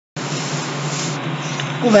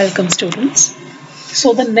Welcome, students.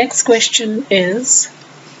 So the next question is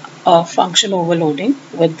function overloading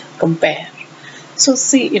with compare. So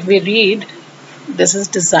see, if we read, this is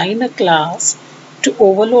design a class to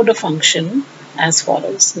overload a function as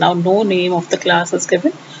follows. Now no name of the class is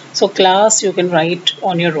given. So class you can write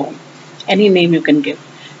on your own. Any name you can give.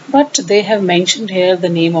 But they have mentioned here the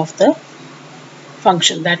name of the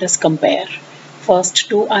function, that is compare. First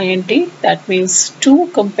to int, that means to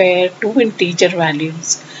compare two integer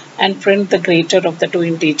values and print the greater of the two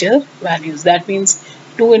integer values. That means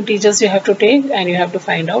two integers you have to take and you have to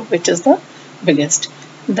find out which is the biggest.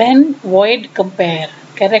 Then void compare,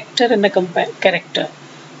 character and a character.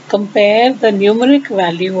 Compare the numeric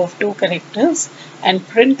value of two characters and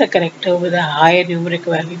print the character with a higher numeric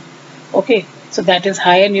value. Okay, so that is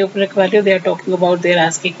higher numeric value. They are talking about their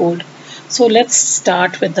ASCII code. So let's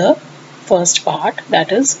start with the first part,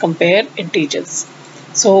 that is compare integers.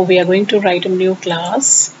 So we are going to write a new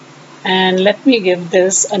class, and let me give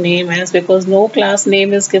this a name as, because no class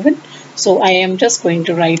name is given, so I am just going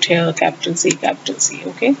to write here capital C,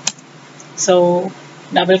 okay. So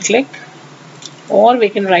double click, or we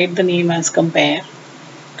can write the name as compare,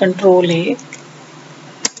 control A,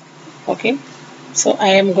 okay. So I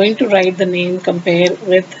am going to write the name compare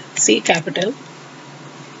with C capital,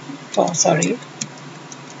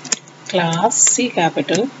 class C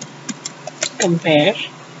capital compare,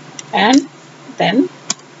 and then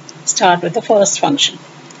start with the first function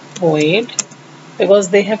void, because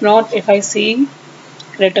they have not, if I see,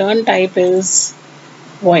 return type is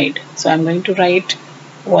void, so I'm going to write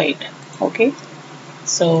void, okay.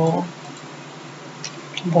 So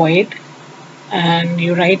void, and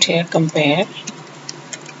you write here compare,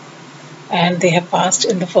 and they have passed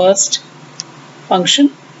in the first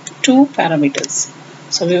function two parameters.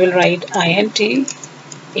 So we will write int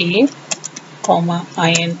a comma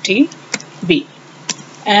int b,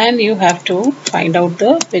 and you have to find out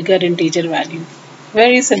the bigger integer value.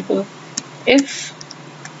 Very simple. If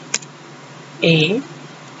a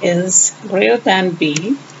is greater than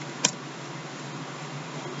b,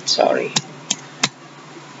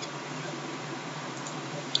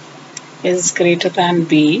 is greater than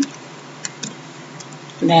b,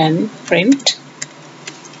 then print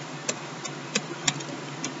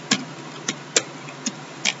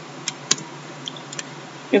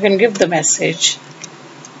you can give the message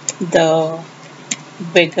the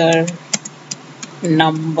bigger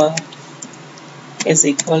number is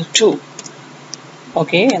equal to,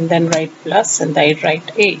 okay, and then write plus, and I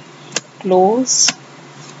write a, close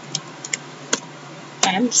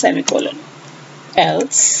and semicolon,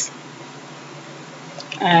 else,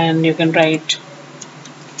 and you can write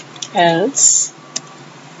else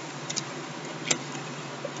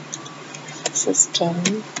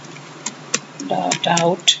system dot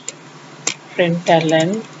out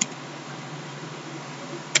println,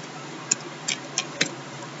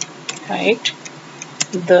 right,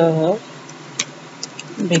 the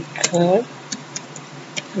bigger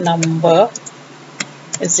number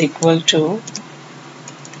is equal to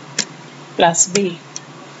plus b,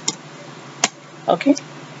 okay.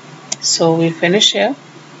 So we finish here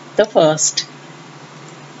the first,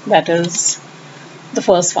 that is the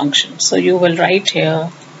first function. So you will write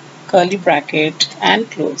here curly bracket and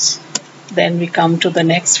close. Then we come to the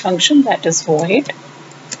next function, that is void,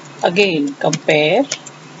 again compare,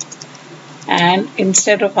 and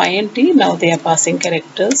instead of int now they are passing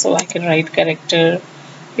characters, so I can write character,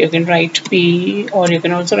 you can write p, or you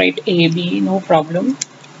can also write ab, no problem,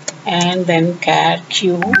 and then char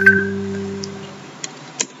q,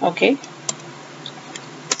 okay.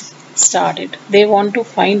 Started. They want to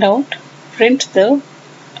find out, print the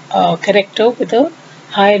character with a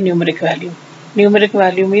higher numeric value. Numeric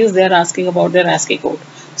value means they are asking about their ASCII code.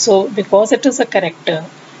 So because it is a character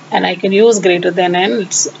and I can use greater than and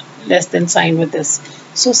less than sign with this.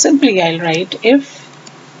 So simply I'll write if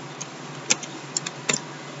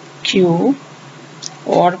q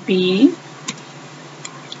or p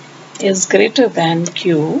is greater than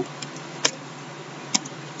q,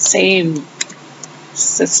 same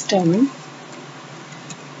system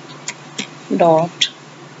dot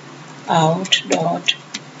out dot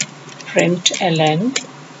println,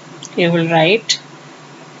 you will write,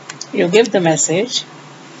 you give the message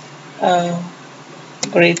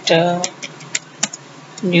greater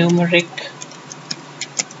numeric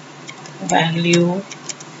value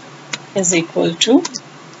is equal to,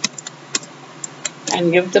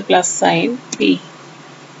 and give the plus sign p,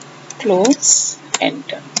 close,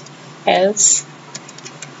 enter, else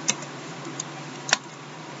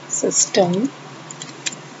system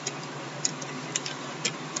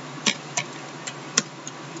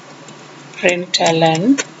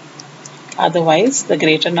println, otherwise the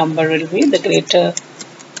greater number will be the greater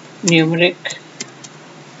numeric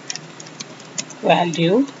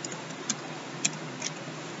value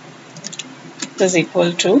is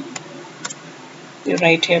equal to, you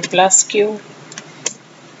write here plus q,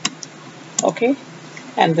 okay,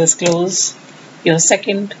 and this close your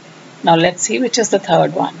second. Now let's see which is the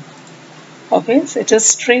third one. Okay, so it is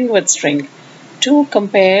string with string. To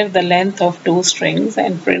compare the length of two strings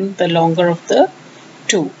and print the longer of the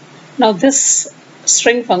two. Now this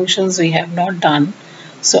string functions we have not done,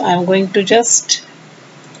 so I'm going to just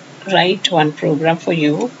write one program for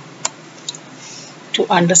you to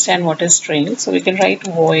understand what is string. So we can write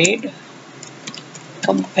void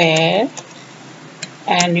compare,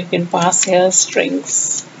 and you can pass here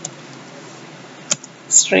strings,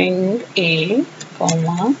 string A,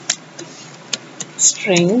 comma,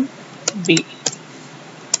 string B.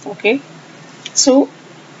 Okay, so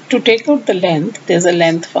to take out the length, there's a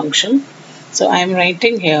length function. So I am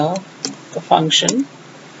writing here the function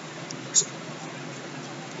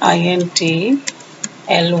int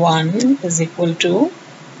L1 is equal to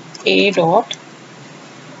A dot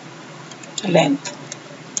length.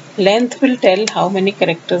 Length will tell how many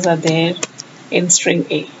characters are there in string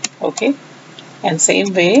A. Okay, and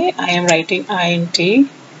same way I am writing int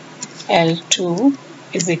L2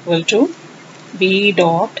 is equal to B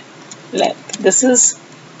dot length. This is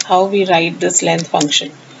how we write this length function.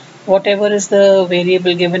 Whatever is the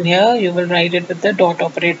variable given here, you will write it with the dot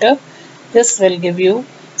operator. This will give you,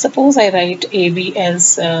 suppose I write AB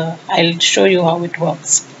as, I'll show you how it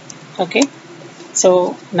works. Okay,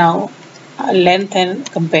 so now length and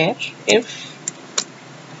compare. If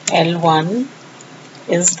L1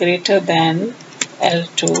 is greater than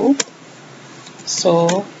L2,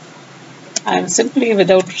 so I'm simply,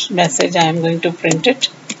 without message, I am going to print it.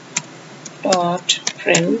 Dot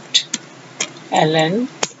print ln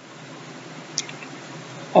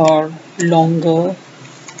or longer,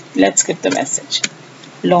 let's give the message,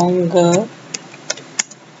 longer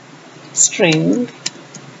string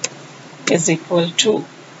is equal to,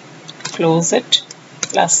 close it,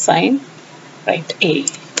 plus sign, write A.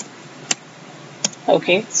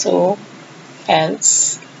 Okay, so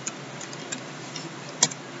else,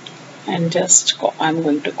 and just I'm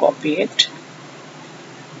going to copy it,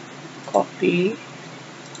 copy,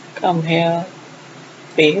 come here,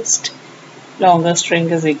 paste, longer string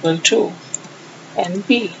is equal to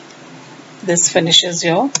NB. This finishes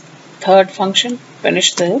your third function.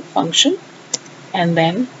 Finish the function and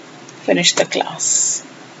then finish the class.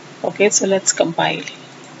 Okay, so let's compile,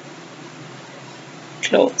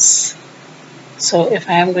 close. So if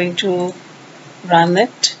I am going to run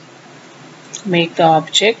it, make the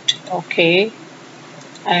object, okay,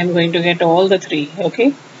 I am going to get all the three.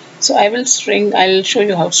 Okay, so I'll show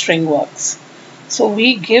you how string works. So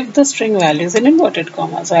we give the string values in inverted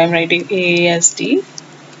commas. So I am writing AST,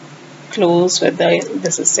 close with the,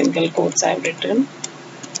 this is single quotes I have written,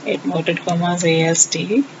 inverted commas AST,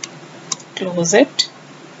 close it,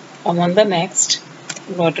 come on the next,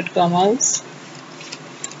 inverted commas,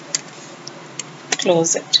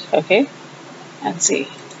 close it. Okay, and see,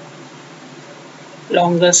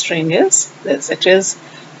 longer string is this. It is,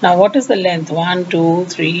 now what is the length? 1, 2,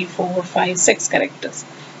 3, 4, 5, 6 characters.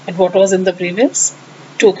 And what was in the previous?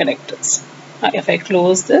 2 characters. Now if I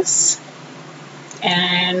close this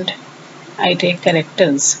and I take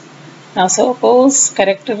characters. Now suppose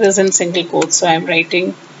character is in single quotes. So I am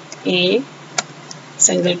writing A,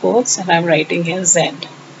 single quotes, and I am writing here Z,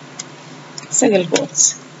 single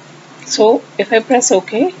quotes. So if I press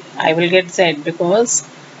OK, I will get Z, because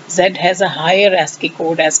Z has a higher ASCII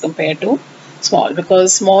code as compared to small,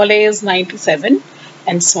 because small a is 97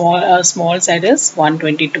 and small z is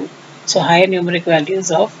 122. So higher numeric values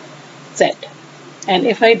of z. And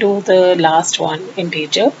if I do the last one,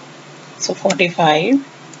 integer, so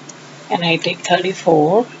 45, and I take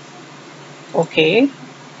 34, okay,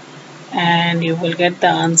 and you will get the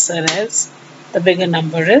answer as the bigger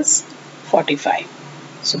number is 45.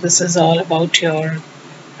 So this is all about your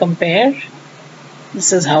compare.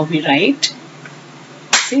 This is how we write.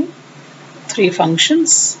 See, 3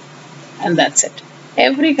 functions, and that's it.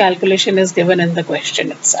 Every calculation is given in the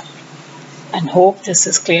question itself. And hope this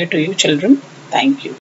is clear to you children. Thank you.